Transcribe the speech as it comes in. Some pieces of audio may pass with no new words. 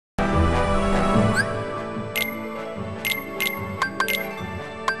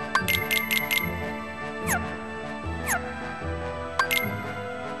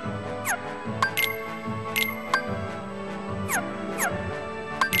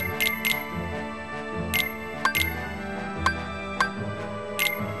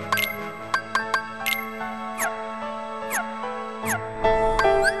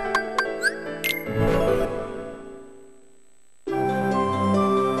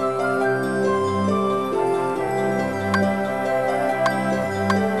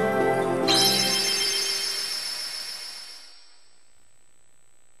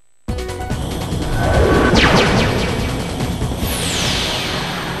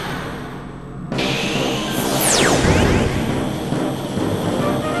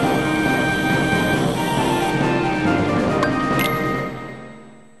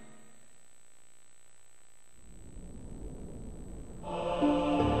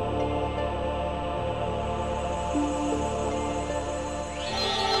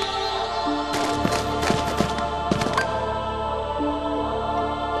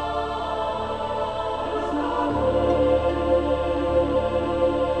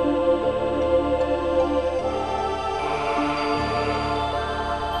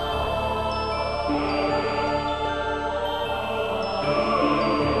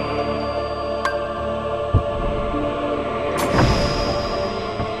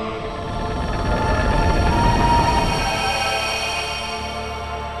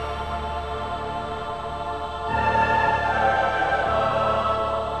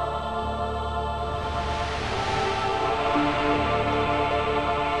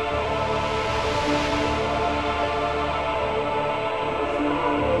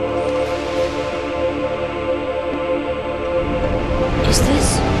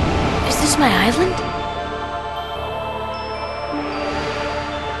my island?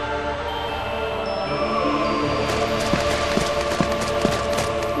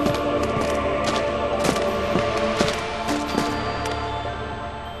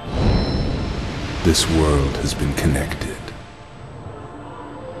 This world has been connected.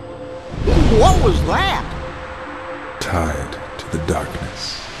 What was that? Tied to the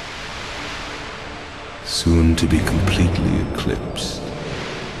darkness. Soon to be completely eclipsed.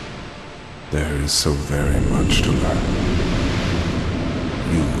 There is so very much to learn.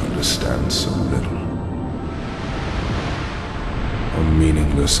 You understand so little. A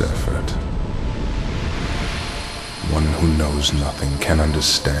meaningless effort. One who knows nothing can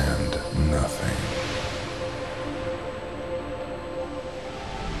understand nothing.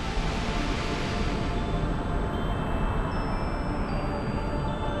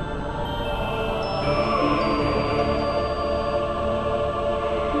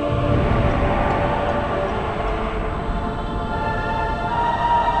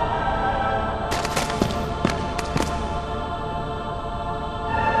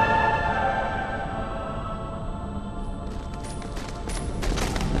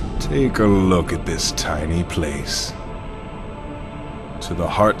 Take a look at this tiny place. To the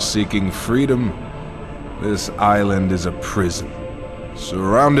heart-seeking freedom, this island is a prison,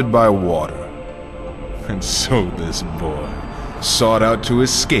 surrounded by water. And so this boy sought out to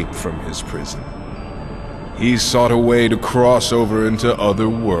escape from his prison. He sought a way to cross over into other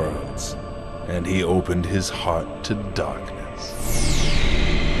worlds, and he opened his heart to darkness.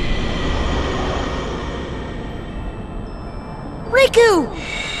 Riku!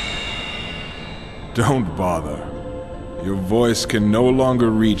 Don't bother. Your voice can no longer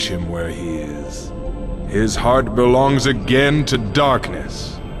reach him where he is. His heart belongs again to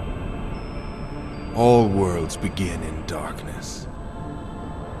darkness. All worlds begin in darkness.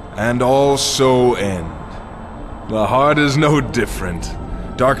 And all so end. The heart is no different.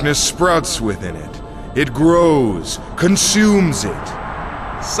 Darkness sprouts within it. It grows, consumes it.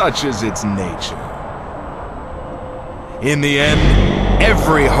 Such is its nature. In the end,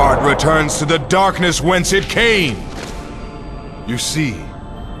 every heart returns to the darkness whence it came. You see,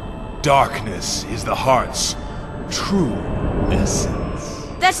 darkness is the heart's true essence.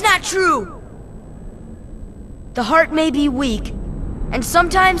 That's not true! The heart may be weak, and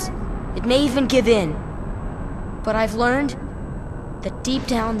sometimes it may even give in. But I've learned that deep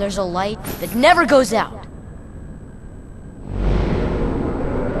down there's a light that never goes out.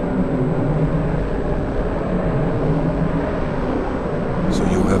 So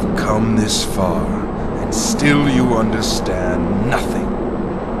you have come this far, and still you understand nothing.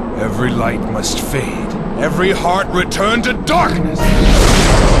 Every light must fade. Every heart return to darkness.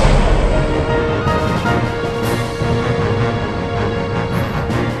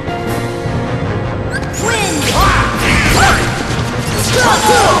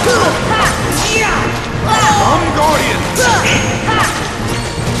 Come, Guardian! Come,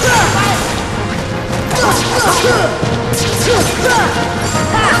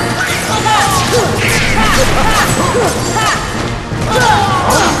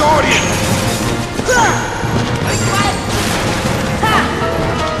 Guardian!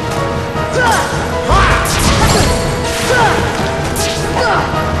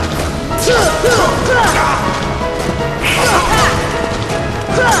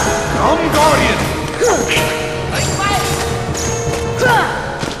 Come, Guardian!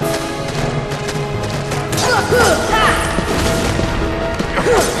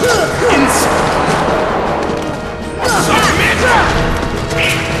 Ansem! Submit!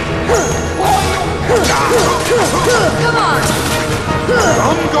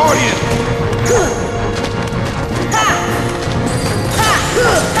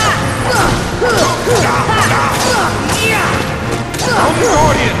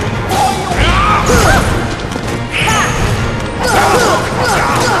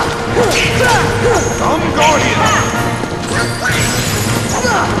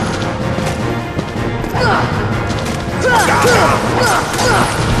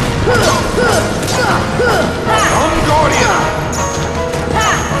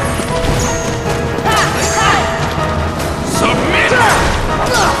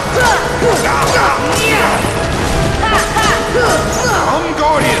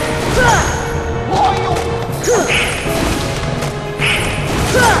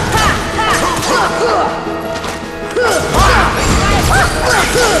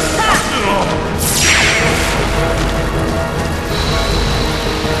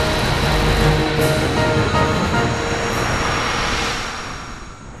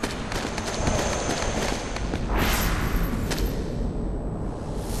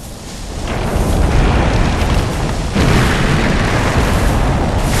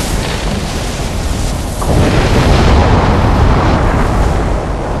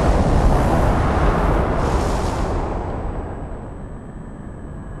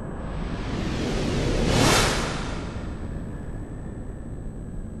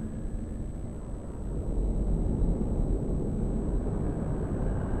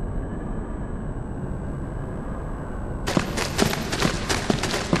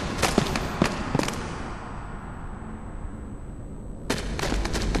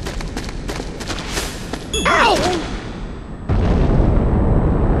 Ow!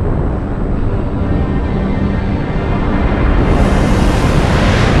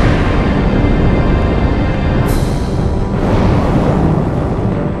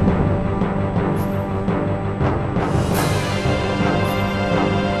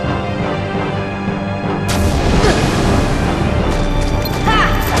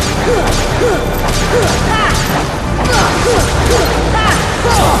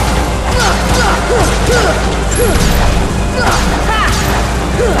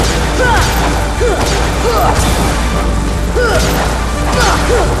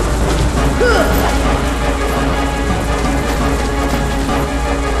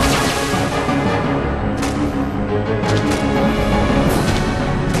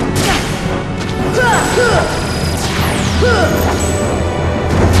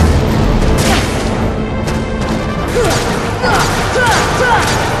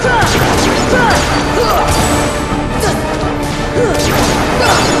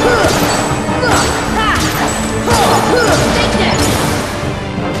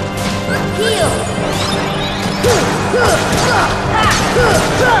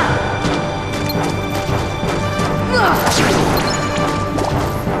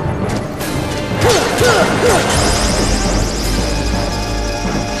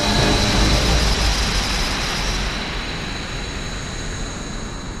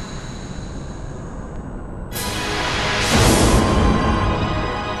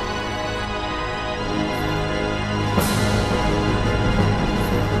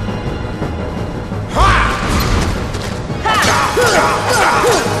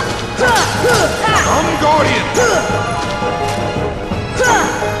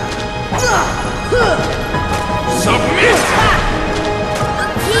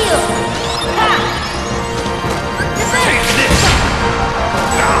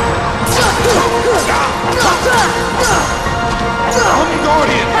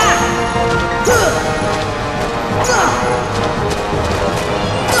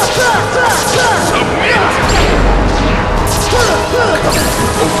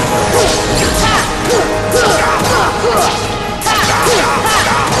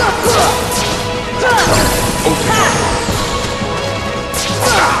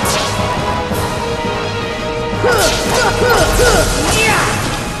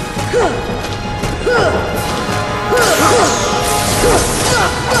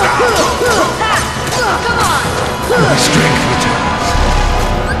 My strength returns.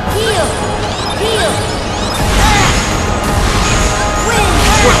 Heal! Heal! Win!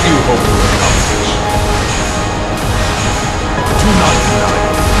 What do you hope to accomplish? Do not deny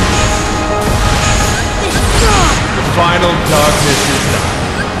it. The final darkness is done.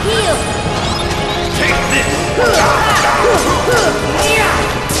 Heal! Take this!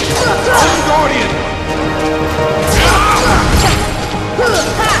 Home Guardian!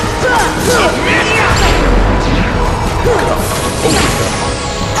 Submit! Come, open your heart.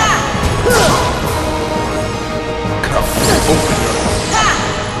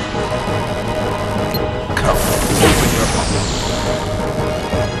 Come, open your heart.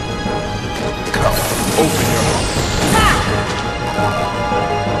 Come, open your heart.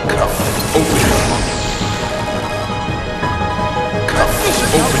 Come, open your heart. Come, open your heart. Come,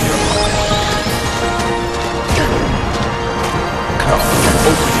 open your heart. Come,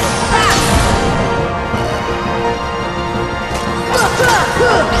 open your heart.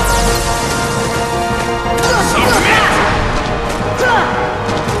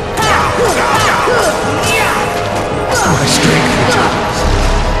 My strength returns.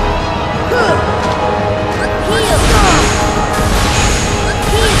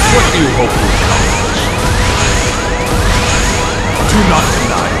 What do you hope to accomplish? Do not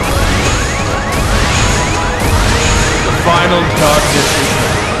deny it. The final darkness is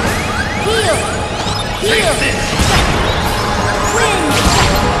done. Heal! Heal! Win!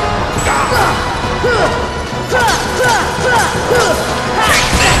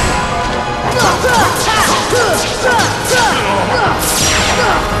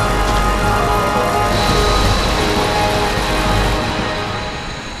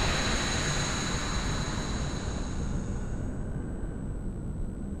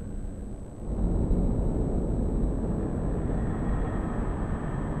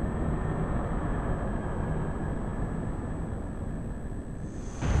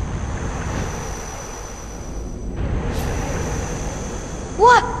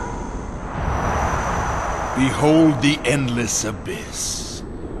 What? Behold the endless abyss.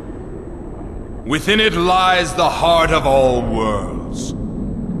 Within it lies the heart of all worlds.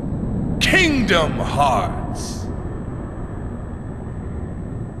 Kingdom Hearts.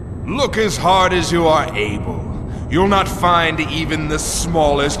 Look as hard as you are able. You'll not find even the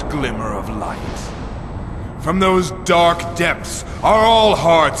smallest glimmer of light. From those dark depths are all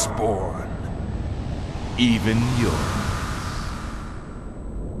hearts born. Even yours.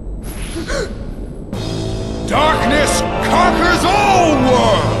 Darkness conquers all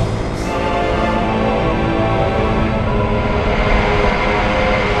worlds!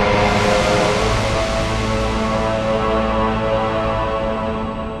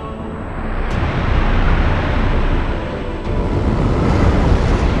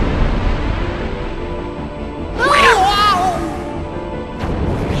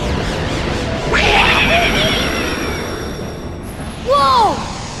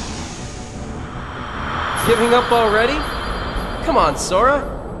 Giving up already? Come on, Sora.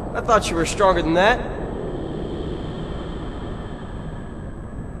 I thought you were stronger than that.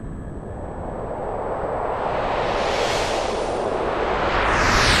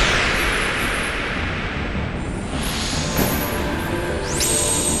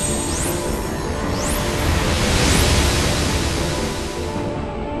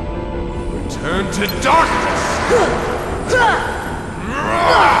 Return to darkness!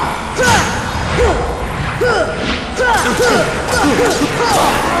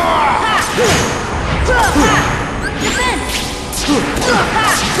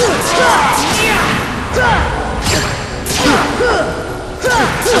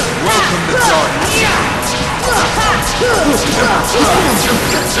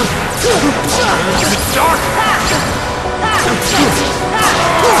 Welcome to darkness.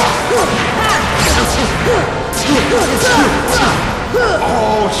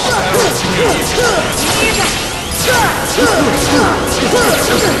 All shadows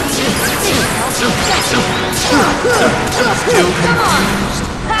still confused?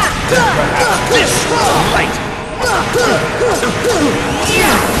 Then perhaps this light.